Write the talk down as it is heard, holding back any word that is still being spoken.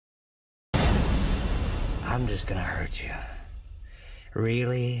I'm just gonna hurt you.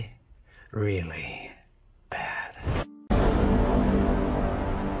 Really, really bad.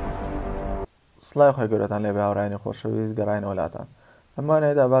 سڵای خۆی گەورەتان لێ باوەڕانی خۆشەویست گەڕاین وڵاتان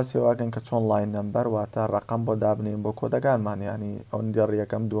ئەمانەیەدا باسی واگەن کە چۆن لاین نەمبەر واتە ڕقم بۆ دابنین بۆ کۆدەکانمان ینی ئەو دیێڕ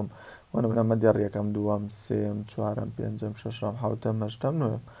یەکەم دووەم وەنمە دیێڕ یەکەم دووەم سێم چوارم پێنجەم شەشەم حوتەم هەشتەم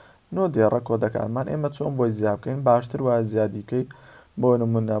نۆ دیێڕە کۆدەکانمان ئێمە چۆن بۆی زیاد بکەین باشتر وایە زیادی بکەین بۆ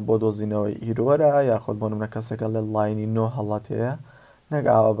نمونە بۆ دۆزینەوەی ئیرۆرە یاخۆت بۆ نمونە کەسێکە لە لاینی نۆ هەڵات هەیە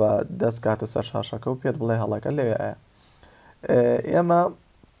نەگاوە بە دەست کاتە سەر شاشەکە و پێت بڵێ هەڵەکە لەوێایە ئێمە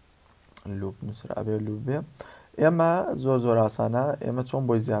لوپ نووسرابێ لوپ بێ ئێمە زۆر ئاسانە ئێمە چۆن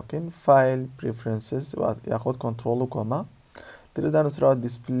بۆی زیاد بکەین فایل پریفرنسز یاخۆت کۆنتترۆل و کۆمە دردا نووسراوە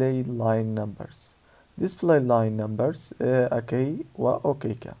دیسپلی لاین نمبرز دیسپلی لاین نمبرز ئەەکەی و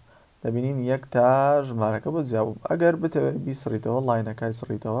ئۆکەیکە دەبینین یەک تا ژمارەکە بە زیابوو ئەگەر بتەوێت بیسڕیتەوە لاینەکەی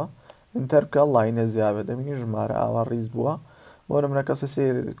سڕیتەوە ئینتەر بکە لاینە زیابێت دەبینی ژمارە ئاوا ڕیز بووە بۆ نمونە کەسە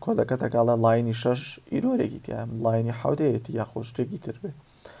سێر کۆدەکە تەکاڵە لاینی 6 ئیرۆرێکی تیا لاینی حوتەیەتی یا خۆشتێکی تر بێ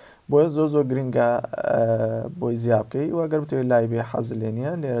بۆیە زۆر گرنگە بۆی زیاد بکەی و ئەگەر بتوێت لای بێ حەزل لێ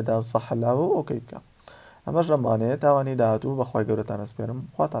نیە لێرەدا سەحلاوە ئۆکەی بکە ئەمەش ئەمانەیە تاوانی داهاتوو بەخوای گەورەتان ئەسپێرم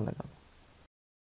خواتان لەگەڵ